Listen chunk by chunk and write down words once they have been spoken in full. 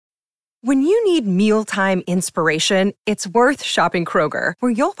When you need mealtime inspiration, it's worth shopping Kroger,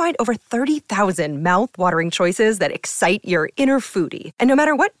 where you'll find over 30,000 mouth-watering choices that excite your inner foodie. And no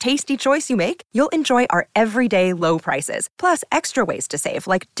matter what tasty choice you make, you'll enjoy our everyday low prices, plus extra ways to save,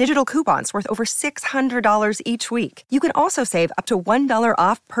 like digital coupons worth over $600 each week. You can also save up to $1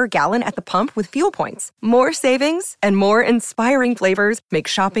 off per gallon at the pump with fuel points. More savings and more inspiring flavors make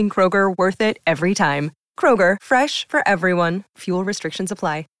shopping Kroger worth it every time. Kroger, fresh for everyone. Fuel restrictions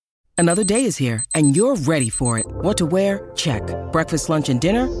apply. Another day is here, and you're ready for it. What to wear? Check. Breakfast, lunch, and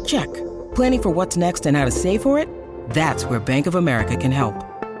dinner? Check. Planning for what's next and how to save for it? That's where Bank of America can help.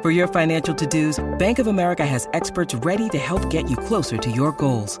 For your financial to-dos, Bank of America has experts ready to help get you closer to your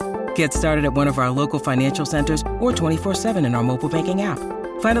goals. Get started at one of our local financial centers or 24/7 in our mobile banking app.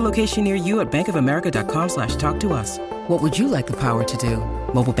 Find a location near you at bankofamerica.com/talktous. What would you like the power to do?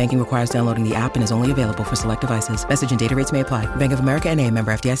 Mobile banking requires downloading the app and is only available for select devices. Message and data rates may apply. Bank of America N.A.,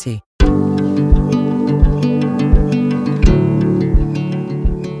 member FDIC.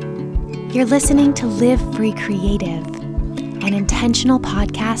 You're listening to Live Free Creative, an intentional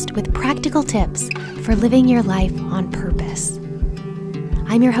podcast with practical tips for living your life on purpose.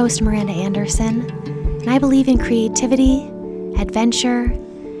 I'm your host, Miranda Anderson, and I believe in creativity, adventure,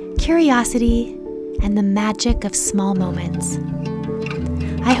 curiosity, and the magic of small moments.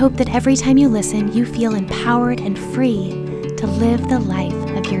 I hope that every time you listen, you feel empowered and free to live the life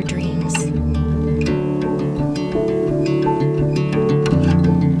of your dreams.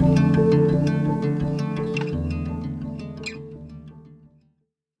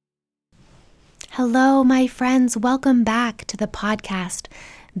 Hello, my friends. Welcome back to the podcast.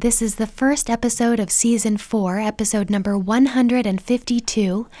 This is the first episode of Season 4, episode number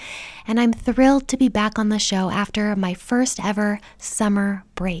 152, and I'm thrilled to be back on the show after my first ever summer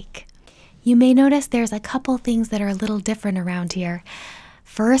break. You may notice there's a couple things that are a little different around here.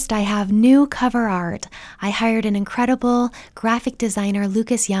 First, I have new cover art. I hired an incredible graphic designer,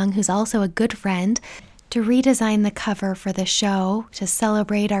 Lucas Young, who's also a good friend, to redesign the cover for the show to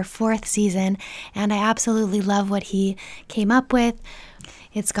celebrate our 4th season, and I absolutely love what he came up with.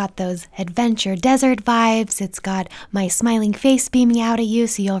 It's got those adventure desert vibes. It's got my smiling face beaming out at you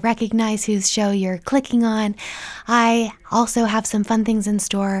so you'll recognize whose show you're clicking on. I also have some fun things in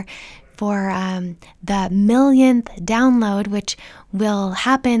store for the millionth download, which will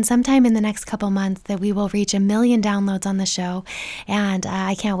happen sometime in the next couple months, that we will reach 1 million downloads on the show, and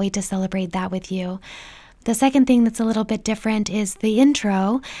I can't wait to celebrate that with you. The second thing that's a little bit different is the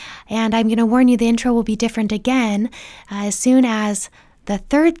intro, and I'm going to warn you, the intro will be different again as soon as the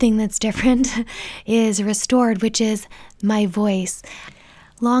third thing that's different is restored, which is my voice.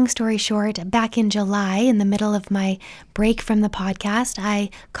 Long story short, back in July, in the middle of my break from the podcast, I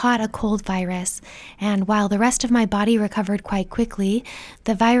caught a cold virus. And while the rest of my body recovered quite quickly,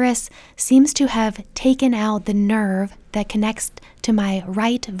 the virus seems to have taken out the nerve that connects to my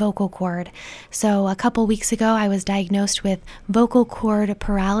right vocal cord. So a couple weeks ago, I was diagnosed with vocal cord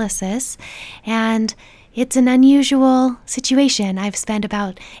paralysis, and it's an unusual situation. I've spent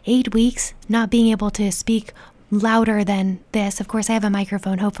about 8 weeks not being able to speak louder than this. Of course, I have a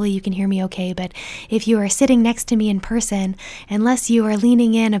microphone. Hopefully you can hear me okay. But if you are sitting next to me in person, unless you are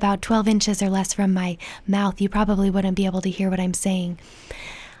leaning in about 12 inches or less from my mouth, you probably wouldn't be able to hear what I'm saying.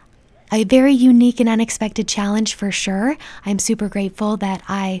 A very unique and unexpected challenge for sure. I'm super grateful that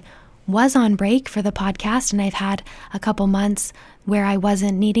I was on break for the podcast, and I've had a couple months where I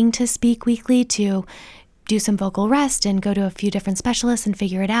wasn't needing to speak weekly to do some vocal rest and go to a few different specialists and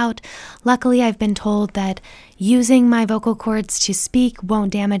figure it out. Luckily, I've been told that using my vocal cords to speak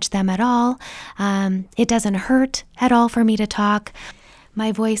won't damage them at all. It doesn't hurt at all for me to talk.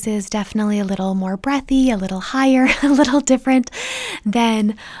 My voice is definitely a little more breathy, a little higher, a little different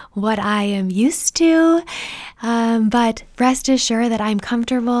than what I am used to. But rest assured that I'm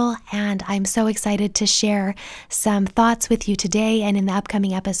comfortable, and I'm so excited to share some thoughts with you today and in the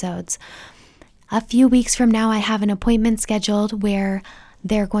upcoming episodes. A few weeks from now, I have an appointment scheduled where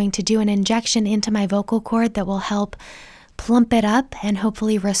they're going to do an injection into my vocal cord that will help plump it up and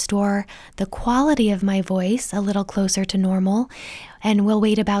hopefully restore the quality of my voice a little closer to normal. And we'll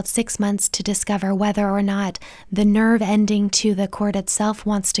wait about 6 months to discover whether or not the nerve ending to the cord itself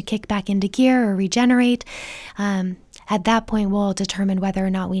wants to kick back into gear or regenerate. At that point, we'll determine whether or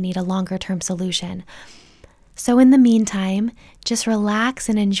not we need a longer-term solution. So in the meantime, just relax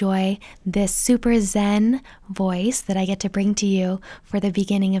and enjoy this super zen voice that I get to bring to you for the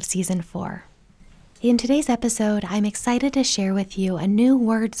beginning of Season 4. In today's episode, I'm excited to share with you a new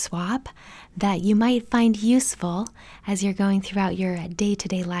word swap that you might find useful as you're going throughout your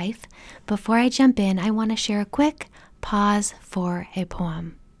day-to-day life. Before I jump in, I want to share a quick pause for a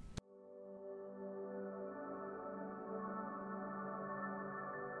poem.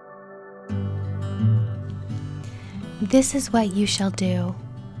 This is what you shall do.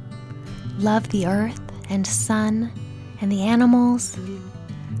 Love the earth and sun and the animals.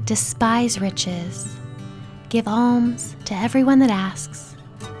 Despise riches. Give alms to everyone that asks.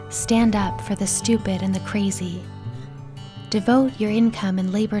 Stand up for the stupid and the crazy. Devote your income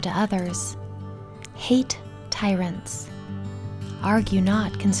and labor to others. Hate tyrants. Argue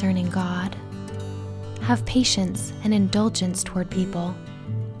not concerning God. Have patience and indulgence toward people.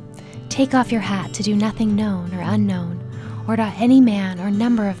 Take off your hat to do nothing known or unknown, or to any man or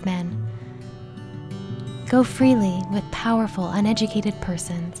number of men. Go freely with powerful, uneducated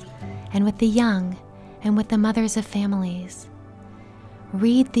persons, and with the young, and with the mothers of families.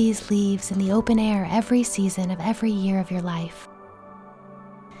 Read these leaves in the open air every season of every year of your life.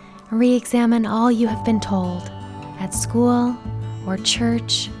 Re-examine all you have been told, at school, or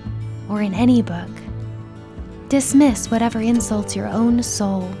church, or in any book. Dismiss whatever insults your own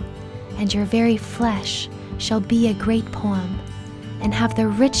soul, and your very flesh shall be a great poem, and have the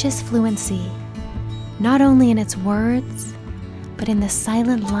richest fluency, not only in its words, but in the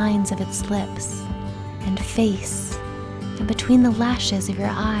silent lines of its lips and face, and between the lashes of your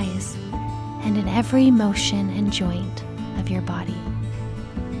eyes, and in every motion and joint of your body.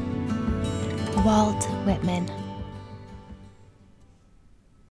 Walt Whitman.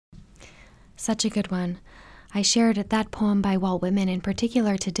 Such a good one. I shared that poem by Walt Whitman in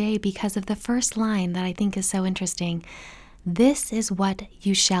particular today because of the first line that I think is so interesting. This is what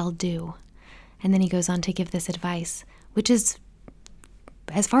you shall do. And then he goes on to give this advice, which is,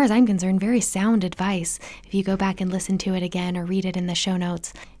 as far as I'm concerned, very sound advice. If you go back and listen to it again or read it in the show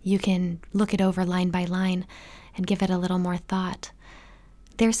notes, you can look it over line by line and give it a little more thought.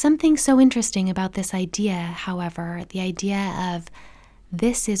 There's something so interesting about this idea, however, the idea of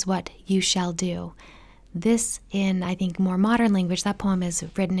this is what you shall do. This, in, I think, more modern language, that poem is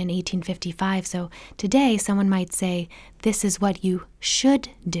written in 1855, so today someone might say, this is what you should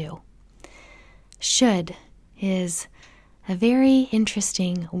do. Should is a very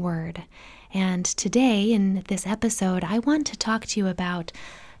interesting word, and today, in this episode, I want to talk to you about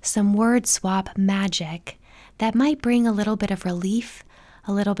some word swap magic that might bring a little bit of relief,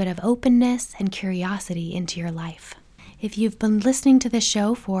 a little bit of openness and curiosity into your life. If you've been listening to the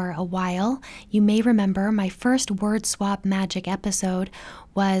show for a while, you may remember my first word swap magic episode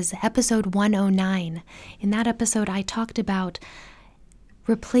was episode 109. In that episode, I talked about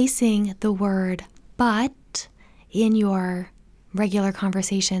replacing the word but in your regular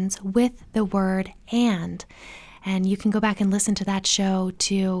conversations with the word and. And you can go back and listen to that show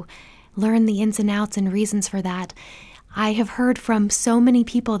to learn the ins and outs and reasons for that. I have heard from so many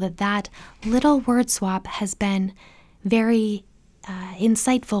people that little word swap has been very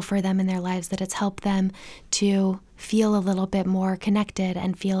insightful for them in their lives, that it's helped them to feel a little bit more connected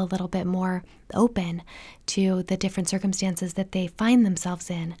and feel a little bit more open to the different circumstances that they find themselves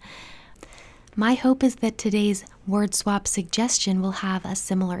in. My hope is that today's word swap suggestion will have a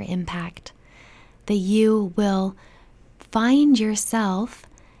similar impact, that you will find yourself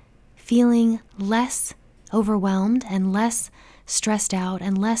feeling less overwhelmed and less stressed out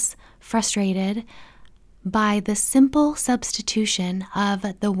and less frustrated by the simple substitution of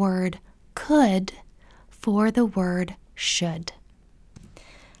the word could for the word should.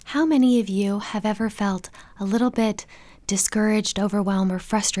 How many of you have ever felt a little bit discouraged, overwhelmed, or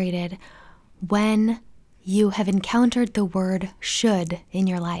frustrated when you have encountered the word should in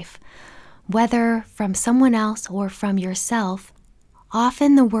your life? Whether from someone else or from yourself,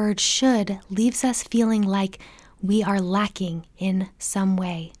 often the word should leaves us feeling like we are lacking in some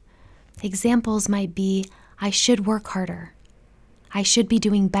way. Examples might be, I should work harder. I should be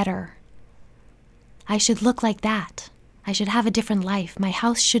doing better. I should look like that. I should have a different life. My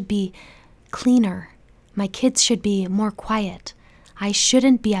house should be cleaner. My kids should be more quiet. I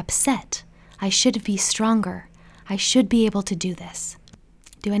shouldn't be upset. I should be stronger. I should be able to do this.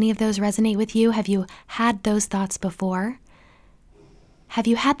 Do any of those resonate with you? Have you had those thoughts before? Have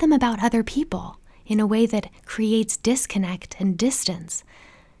you had them about other people in a way that creates disconnect and distance?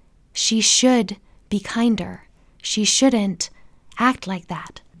 She should be kinder. She shouldn't act like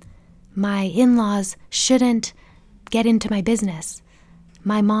that. My in-laws shouldn't get into my business.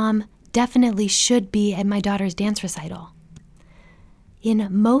 My mom definitely should be at my daughter's dance recital. In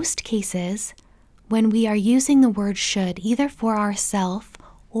most cases, when we are using the word should, either for ourselves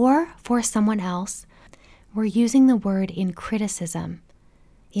or for someone else, we're using the word in criticism,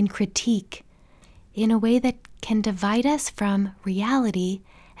 in critique, in a way that can divide us from reality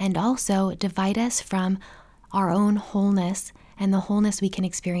and also divide us from our own wholeness and the wholeness we can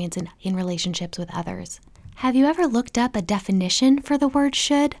experience in relationships with others. Have you ever looked up a definition for the word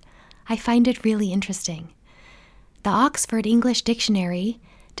should? I find it really interesting. The Oxford English Dictionary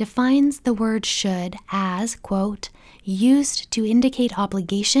defines the word should as, quote, used to indicate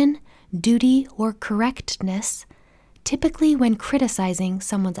obligation, duty, or correctness, typically when criticizing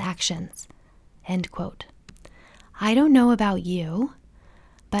someone's actions, end quote. I don't know about you,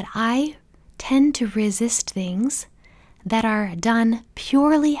 but I tend to resist things that are done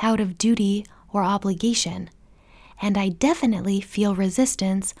purely out of duty or obligation, and I definitely feel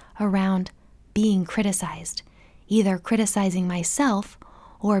resistance around being criticized, either criticizing myself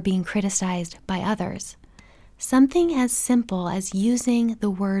or being criticized by others. Something as simple as using the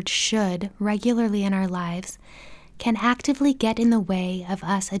word should regularly in our lives can actively get in the way of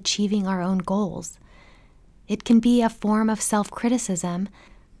us achieving our own goals. It can be a form of self-criticism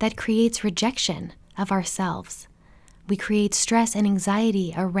that creates rejection of ourselves. We create stress and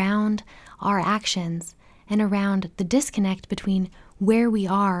anxiety around our actions and around the disconnect between where we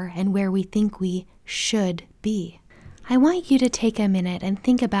are and where we think we should be. I want you to take a minute and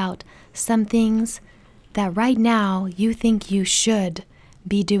think about some things that right now you think you should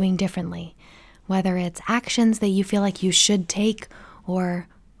be doing differently, whether it's actions that you feel like you should take or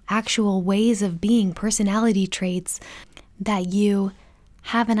actual ways of being, personality traits that you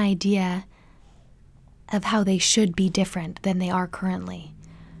have an idea of how they should be different than they are currently.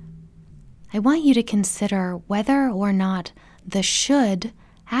 I want you to consider whether or not the should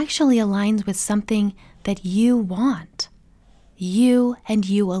actually aligns with something that you want, you and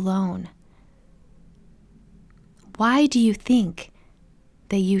you alone. Why do you think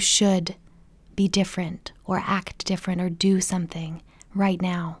that you should be different or act different or do something right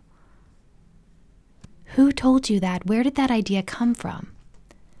now? Who told you that? Where did that idea come from?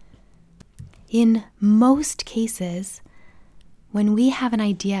 In most cases, when we have an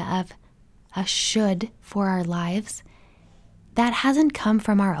idea of a should for our lives, that hasn't come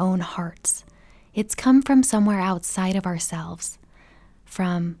from our own hearts. It's come from somewhere outside of ourselves,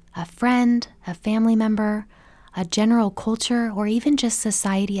 from a friend, a family member, a general culture, or even just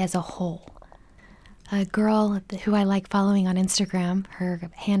society as a whole. A girl who I like following on Instagram, her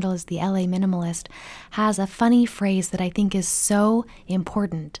handle is the LA Minimalist, has a funny phrase that I think is so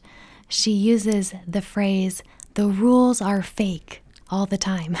important. She uses the phrase, "the rules are fake," all the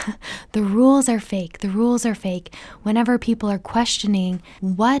time. The rules are fake. The rules are fake. Whenever people are questioning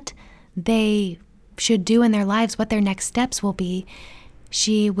what they should do in their lives, what their next steps will be,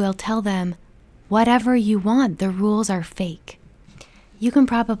 she will tell them, whatever you want, the rules are fake. You can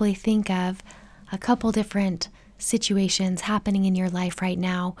probably think of a couple different situations happening in your life right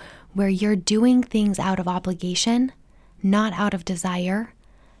now where you're doing things out of obligation, not out of desire,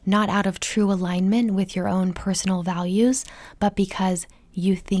 not out of true alignment with your own personal values, but because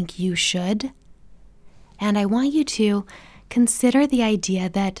you think you should. And I want you to consider the idea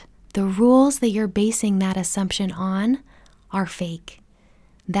that the rules that you're basing that assumption on are fake,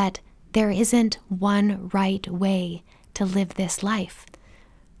 that there isn't one right way to live this life.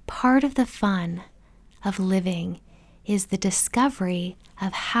 Part of the fun of living is the discovery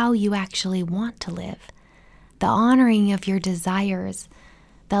of how you actually want to live, the honoring of your desires,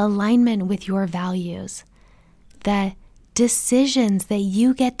 the alignment with your values, the decisions that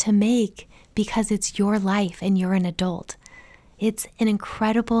you get to make because it's your life and you're an adult. It's an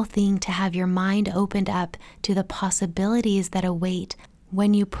incredible thing to have your mind opened up to the possibilities that await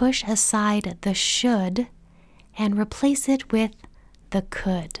when you push aside the should and replace it with the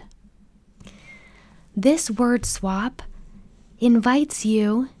could. This word swap invites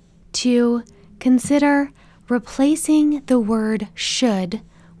you to consider replacing the word should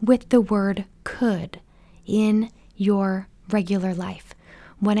with the word could in your regular life.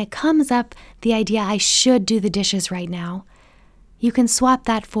 When it comes up, the idea, I should do the dishes right now, you can swap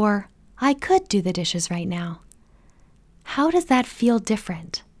that for, I could do the dishes right now. How does that feel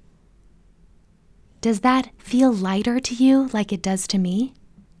different? Does that feel lighter to you like it does to me?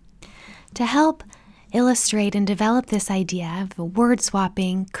 To help illustrate and develop this idea of word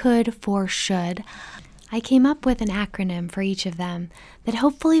swapping could for should, I came up with an acronym for each of them that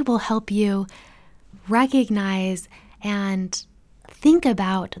hopefully will help you recognize and think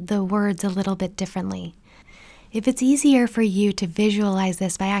about the words a little bit differently. If it's easier for you to visualize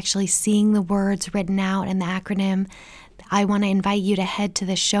this by actually seeing the words written out in the acronym, I want to invite you to head to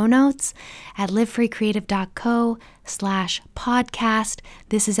the show notes at livefreecreative.co/podcast.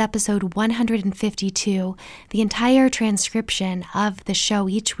 This is episode 152. The entire transcription of the show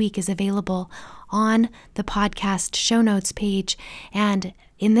each week is available on the podcast show notes page. And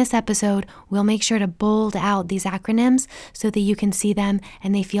in this episode, we'll make sure to bold out these acronyms so that you can see them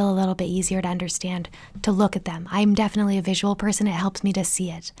and they feel a little bit easier to understand, to look at them. I'm definitely a visual person. It helps me to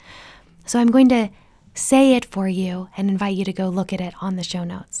see it. So I'm going to say it for you and invite you to go look at it on the show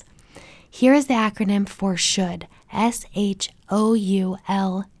notes. Here is the acronym for SHOULD, SHOULD.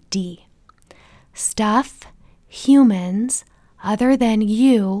 Stuff humans other than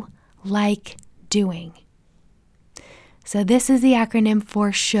you like doing. So this is the acronym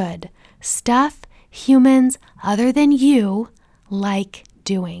for SHOULD. Stuff humans other than you like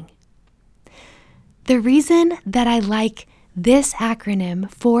doing. The reason that I like this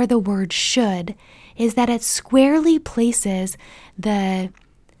acronym for the word should is that it squarely places the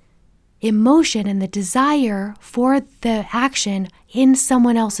emotion and the desire for the action in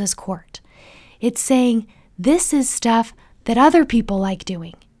someone else's court. It's saying, this is stuff that other people like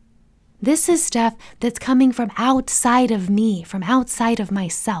doing. This is stuff that's coming from outside of me, from outside of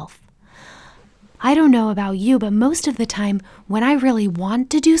myself. I don't know about you, but most of the time when I really want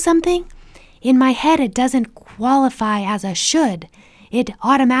to do something, in my head it doesn't qualify as a should. It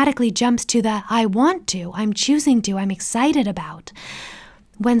automatically jumps to the I want to, I'm choosing to, I'm excited about.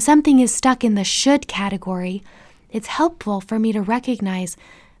 When something is stuck in the should category, it's helpful for me to recognize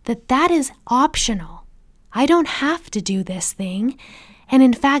that that is optional. I don't have to do this thing. And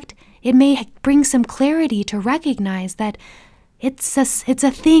in fact, it may bring some clarity to recognize that it's a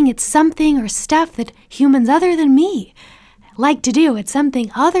thing, it's something or stuff that humans other than me like to do. It's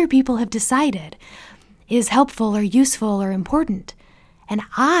something other people have decided is helpful or useful or important. And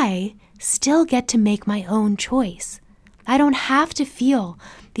I still get to make my own choice. I don't have to feel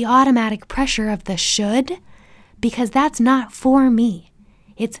the automatic pressure of the should, because that's not for me.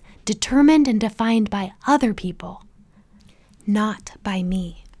 It's determined and defined by other people, not by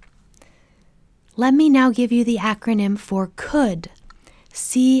me. Let me now give you the acronym for COULD,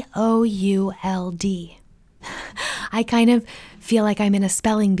 COULD. I kind of feel like I'm in a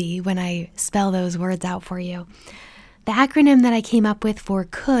spelling bee when I spell those words out for you. The acronym that I came up with for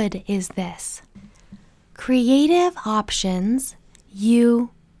COULD is this: creative options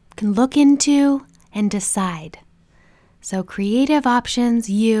you can look into and decide. So creative options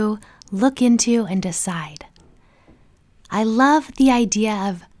you look into and decide. I love the idea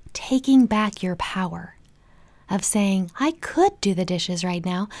of taking back your power, of saying, I could do the dishes right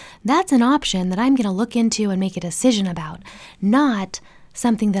now. That's an option that I'm going to look into and make a decision about, not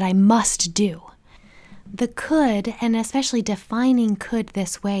something that I must do. The could, and especially defining could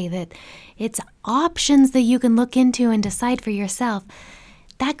this way, that it's options that you can look into and decide for yourself,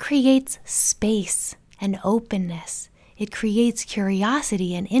 that creates space and openness. It creates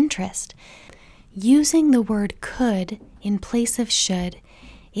curiosity and interest. Using the word could in place of should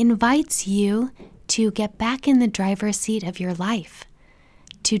invites you to get back in the driver's seat of your life,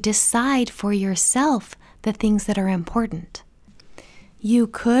 to decide for yourself the things that are important. You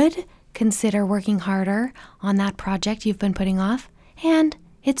could consider working harder on that project you've been putting off, and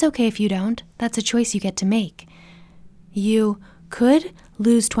it's okay if you don't. That's a choice you get to make. You could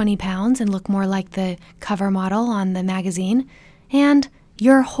lose 20 pounds and look more like the cover model on the magazine, and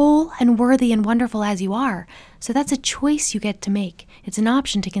you're whole and worthy and wonderful as you are. So that's a choice you get to make. It's an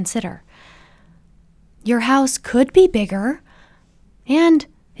option to consider. Your house could be bigger, and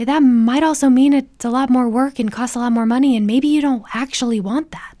that might also mean it's a lot more work and costs a lot more money, and maybe you don't actually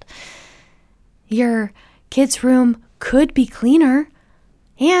want that. Your kids' room could be cleaner,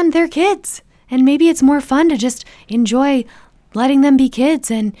 and they're kids, and maybe it's more fun to just enjoy letting them be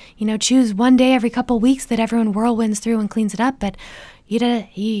kids and, choose one day every couple weeks that everyone whirlwinds through and cleans it up, but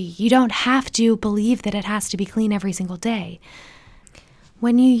you don't have to believe that it has to be clean every single day.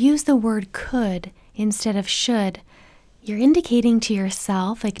 When you use the word could instead of should, you're indicating to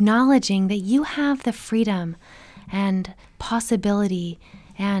yourself, acknowledging that you have the freedom and possibility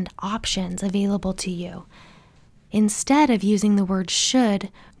and options available to you, instead of using the word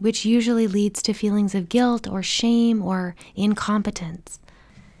should, which usually leads to feelings of guilt or shame or incompetence.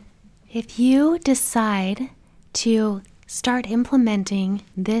 If you decide to start implementing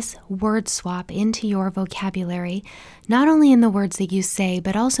this word swap into your vocabulary, not only in the words that you say,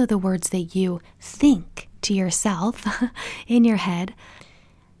 but also the words that you think to yourself in your head,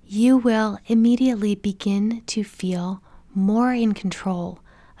 you will immediately begin to feel more in control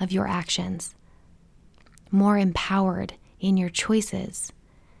of your actions, more empowered in your choices.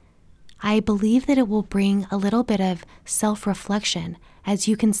 I believe that it will bring a little bit of self-reflection as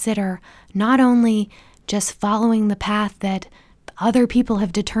you consider not only just following the path that other people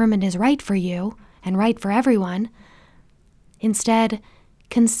have determined is right for you and right for everyone, instead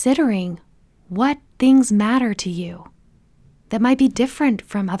considering what things matter to you that might be different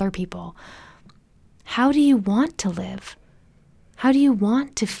from other people. How do you want to live? How do you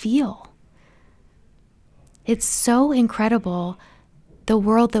want to feel? It's so incredible the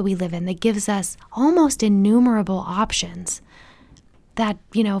world that we live in that gives us almost innumerable options that,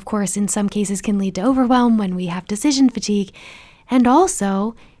 of course, in some cases can lead to overwhelm when we have decision fatigue. And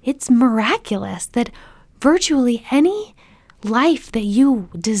also, it's miraculous that virtually any life that you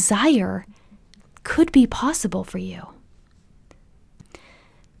desire could be possible for you.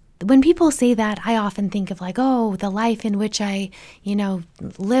 When people say that, I often think of the life in which I,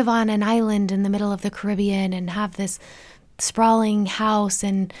 live on an island in the middle of the Caribbean and have this sprawling house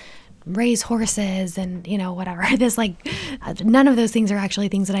and raise horses and, whatever. None of those things are actually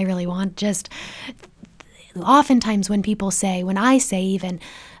things that I really want. Just oftentimes when I say even,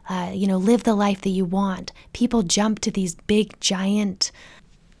 live the life that you want, people jump to these big, giant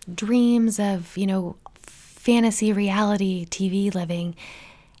dreams of, fantasy reality TV living.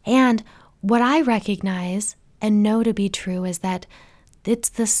 And what I recognize and know to be true is that it's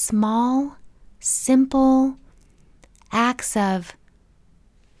the small, simple acts of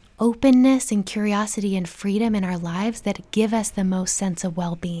openness and curiosity and freedom in our lives that give us the most sense of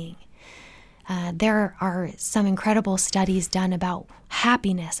well-being. There are some incredible studies done about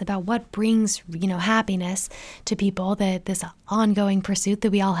happiness, about what brings, happiness to people, this ongoing pursuit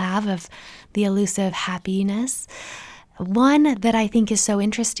that we all have of the elusive happiness. One that I think is so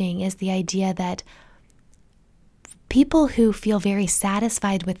interesting is the idea that people who feel very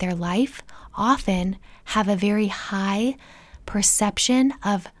satisfied with their life often have a very high perception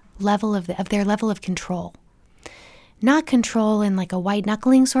of their level of control. Not control in a white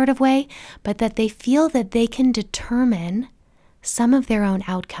knuckling sort of way, but that they feel that they can determine some of their own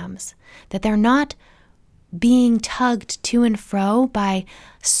outcomes, that they're not being tugged to and fro by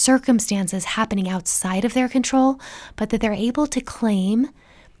circumstances happening outside of their control, but that they're able to claim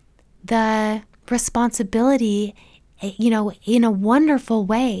the responsibility, in a wonderful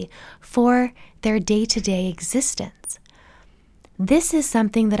way for their day-to-day existence. This is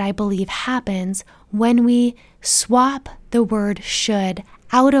something that I believe happens when we swap the word should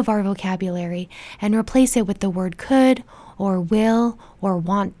out of our vocabulary and replace it with the word could or will or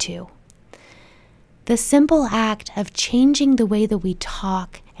want to. The simple act of changing the way that we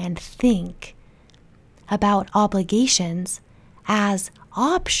talk and think about obligations as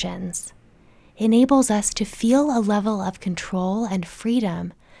options enables us to feel a level of control and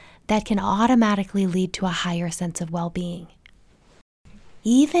freedom that can automatically lead to a higher sense of well-being.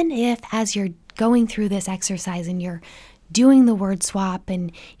 Even if, as you're going through this exercise and you're doing the word swap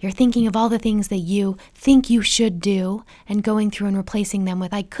and you're thinking of all the things that you think you should do and going through and replacing them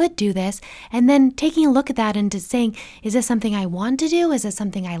with I could do this, and then taking a look at that and just saying, is this something I want to do? Is it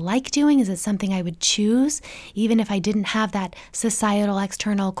something I like doing? Is it something I would choose even if I didn't have that societal,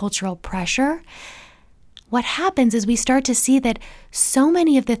 external, cultural pressure? What happens is we start to see that so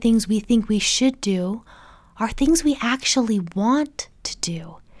many of the things we think we should do are things we actually want to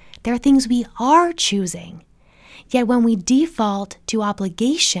do. They're things we are choosing. Yet when we default to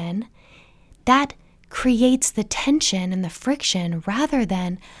obligation, that creates the tension and the friction rather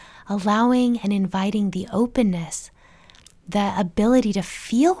than allowing and inviting the openness, the ability to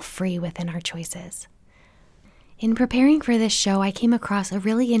feel free within our choices. In preparing for this show, I came across a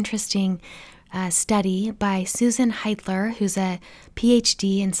really interesting study by Susan Heitler, who's a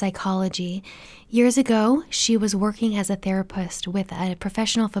PhD in psychology. Years ago, she was working as a therapist with a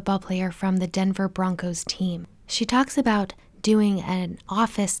professional football player from the Denver Broncos team. She talks about doing an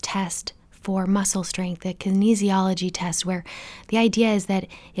office test for muscle strength, a kinesiology test, where the idea is that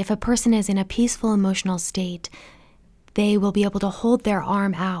if a person is in a peaceful emotional state, they will be able to hold their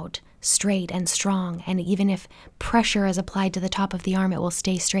arm out straight and strong, and even if pressure is applied to the top of the arm, it will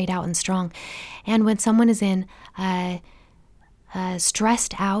stay straight out and strong. And when someone is in a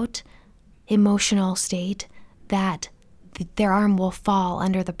stressed out emotional state, that their arm will fall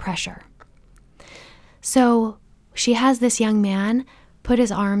under the pressure. So she has this young man put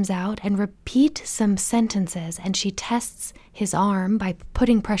his arms out and repeat some sentences, and she tests his arm by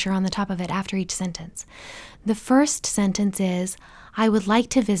putting pressure on the top of it after each sentence. The first sentence is, I would like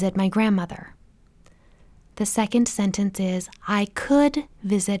to visit my grandmother. The second sentence is, I could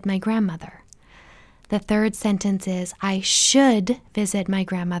visit my grandmother. The third sentence is, I should visit my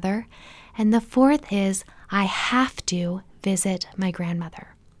grandmother. And the fourth is, I have to visit my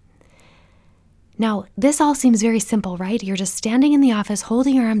grandmother. Now, this all seems very simple, right? You're just standing in the office,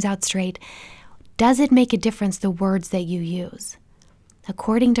 holding your arms out straight. Does it make a difference, the words that you use?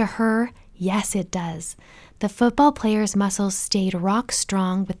 According to her, yes, it does. The football player's muscles stayed rock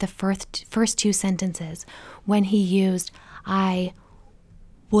strong with the first two sentences when he used, I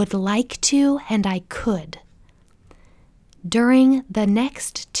would like to and I could. During the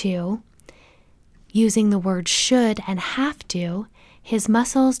next two, using the word should and have to, his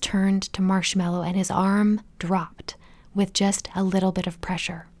muscles turned to marshmallow and his arm dropped with just a little bit of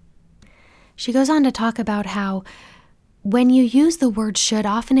pressure. She goes on to talk about how when you use the word should,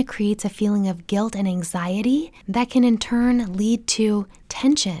 often it creates a feeling of guilt and anxiety that can in turn lead to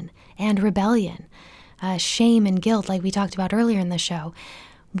tension and rebellion, shame and guilt, like we talked about earlier in the show,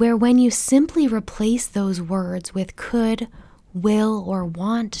 where when you simply replace those words with could, will, or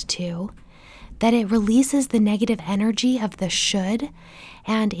want to, that it releases the negative energy of the should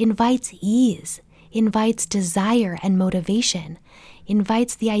and invites ease, invites desire and motivation,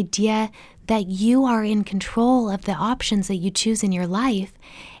 invites the idea that you are in control of the options that you choose in your life,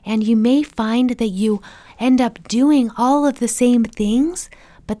 and you may find that you end up doing all of the same things,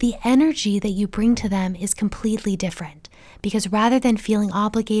 but the energy that you bring to them is completely different. Because rather than feeling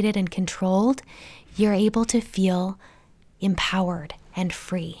obligated and controlled, you're able to feel empowered and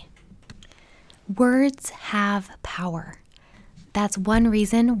free. Words have power. That's one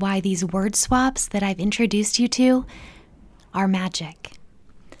reason why these word swaps that I've introduced you to are magic.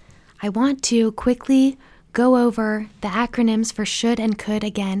 I want to quickly go over the acronyms for should and could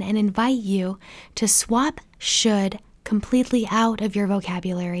again and invite you to swap should completely out of your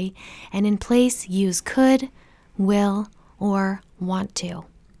vocabulary and in place use could, will, or want to.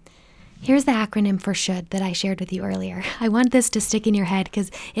 Here's the acronym for should that I shared with you earlier. I want this to stick in your head because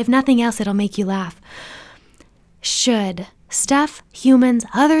if nothing else, it'll make you laugh. Should. Stuff humans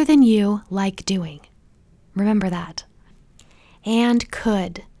other than you like doing. Remember that. And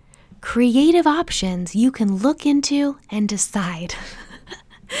could. Creative options you can look into and decide.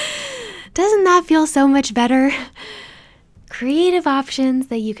 Doesn't that feel so much better? Creative options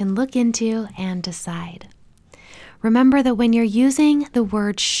that you can look into and decide. Remember that when you're using the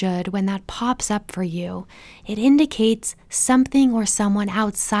word should, when that pops up for you, it indicates something or someone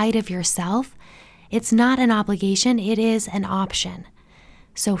outside of yourself. It's not an obligation, it is an option.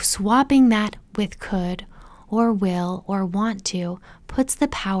 So swapping that with could or will or want to puts the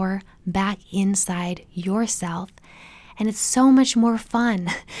power back inside yourself. And it's so much more fun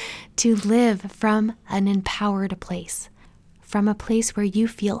to live from an empowered place, from a place where you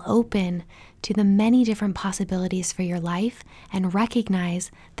feel open to the many different possibilities for your life and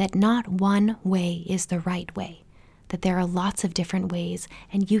recognize that not one way is the right way, that there are lots of different ways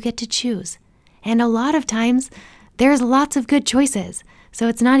and you get to choose. And a lot of times there's lots of good choices. So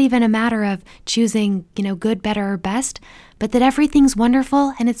it's not even a matter of choosing, good, better, or best, but that everything's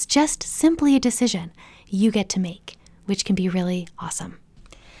wonderful and it's just simply a decision you get to make, which can be really awesome.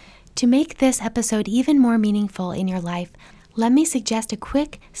 To make this episode even more meaningful in your life, let me suggest a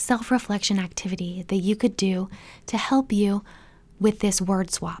quick self-reflection activity that you could do to help you with this word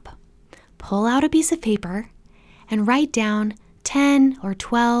swap. Pull out a piece of paper and write down 10 or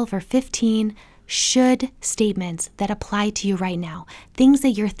 12 or 15 should statements that apply to you right now. Things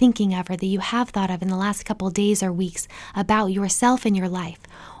that you're thinking of or that you have thought of in the last couple days or weeks about yourself and your life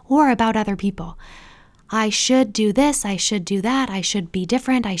or about other people. I should do this, I should do that, I should be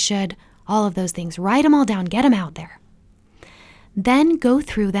different, I should, all of those things. Write them all down, get them out there. Then go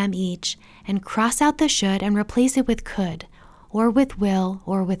through them each and cross out the should and replace it with could, or with will,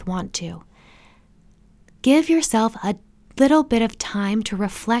 or with want to. Give yourself a little bit of time to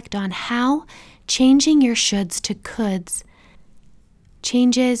reflect on how changing your shoulds to coulds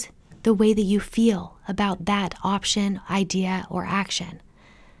changes the way that you feel about that option, idea, or action.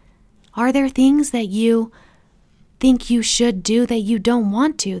 Are there things that you think you should do that you don't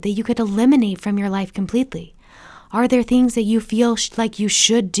want to, that you could eliminate from your life completely? Are there things that you feel like you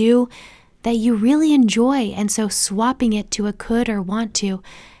should do that you really enjoy, and so swapping it to a could or want to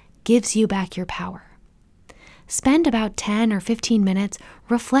gives you back your power? Spend about 10 or 15 minutes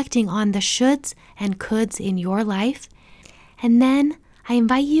reflecting on the shoulds and coulds in your life, and then I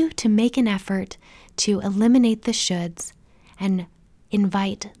invite you to make an effort to eliminate the shoulds and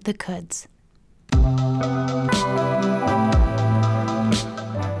invite the coulds.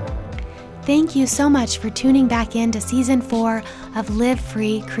 Thank you so much for tuning back in to Season 4 of Live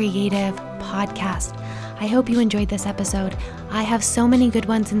Free Creative Podcast. I hope you enjoyed this episode. I have so many good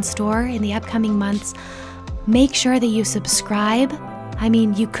ones in store in the upcoming months. Make sure that you subscribe. I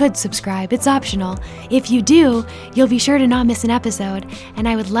mean, you could subscribe. It's optional. If you do, you'll be sure to not miss an episode, and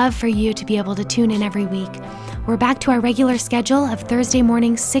I would love for you to be able to tune in every week. We're back to our regular schedule of Thursday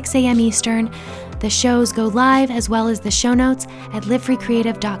mornings, 6 a.m. Eastern. The shows go live as well as the show notes at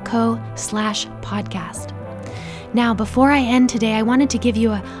livefreecreative.co/podcast. Now, before I end today, I wanted to give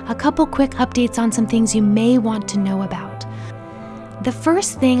you a couple quick updates on some things you may want to know about. The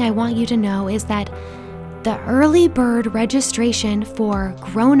first thing I want you to know is that the early bird registration for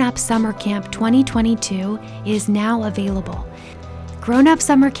Grown Up Summer Camp 2022 is now available. Grown Up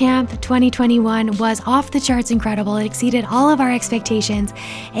Summer Camp 2021 was off the charts incredible. It exceeded all of our expectations,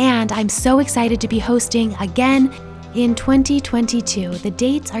 and I'm so excited to be hosting again in 2022. The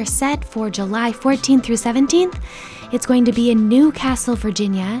dates are set for July 14th through 17th. It's going to be in Newcastle,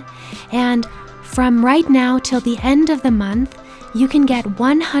 Virginia, and from right now till the end of the month, you can get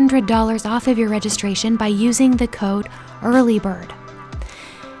 $100 off of your registration by using the code EARLYBIRD.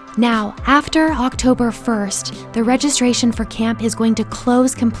 Now, after October 1st, the registration for camp is going to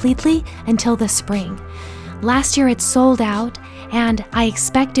close completely until the spring. Last year it sold out, and I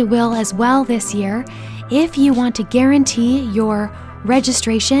expect it will as well this year. If you want to guarantee your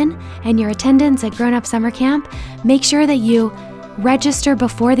registration and your attendance at Grown Up Summer Camp, make sure that you register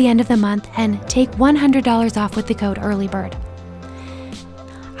before the end of the month and take $100 off with the code EARLYBIRD.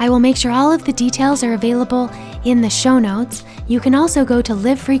 I will make sure all of the details are available in the show notes. You can also go to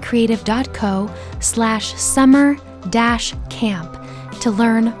livefreecreative.co/summer-camp to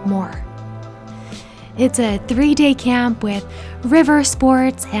learn more. It's a 3-day camp with river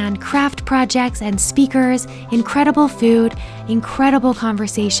sports and craft projects and speakers, incredible food, incredible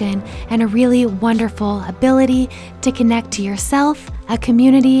conversation, and a really wonderful ability to connect to yourself, a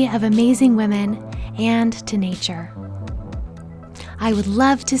community of amazing women, and to nature. I would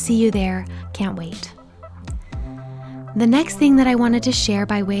love to see you there. Can't wait. The next thing that I wanted to share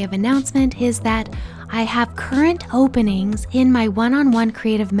by way of announcement is that I have current openings in my one-on-one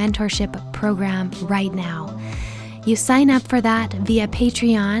creative mentorship program right now. You sign up for that via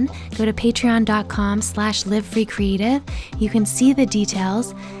Patreon. Go to patreon.com/livefreecreative. You can see the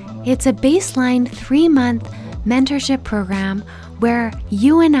details. It's a baseline 3-month mentorship program where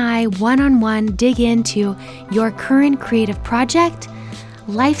you and I one-on-one dig into your current creative project,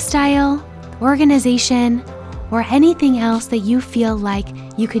 lifestyle, organization, or anything else that you feel like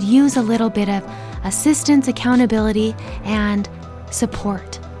you could use a little bit of assistance, accountability, and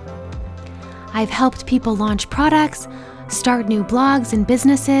support. I've helped people launch products, start new blogs and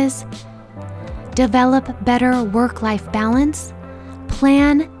businesses, develop better work-life balance,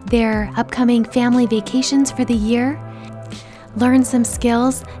 plan their upcoming family vacations for the year, learn some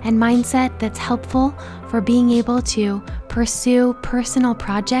skills and mindset that's helpful for being able to pursue personal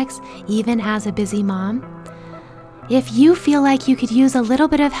projects even as a busy mom. If you feel like you could use a little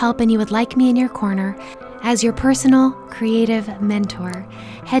bit of help and you would like me in your corner as your personal creative mentor,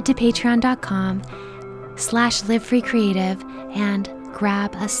 head to patreon.com/livefreecreative and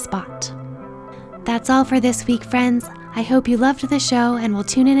grab a spot. That's all for this week, friends. I hope you loved the show and will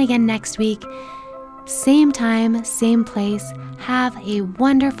tune in again next week. Same time, same place. Have a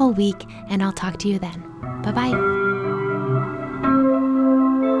wonderful week, and I'll talk to you then. Bye-bye.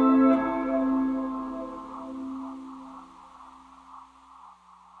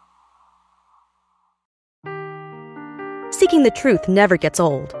 Seeking the truth never gets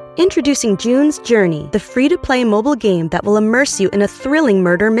old. Introducing June's Journey, the free-to-play mobile game that will immerse you in a thrilling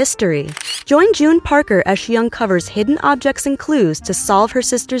murder mystery. Join June Parker as she uncovers hidden objects and clues to solve her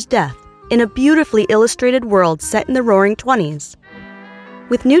sister's death in a beautifully illustrated world set in the Roaring '20s.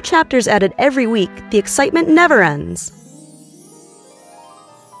 With new chapters added every week, the excitement never ends.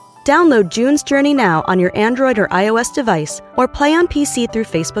 Download June's Journey now on your Android or iOS device, or play on PC through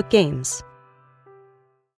Facebook Games.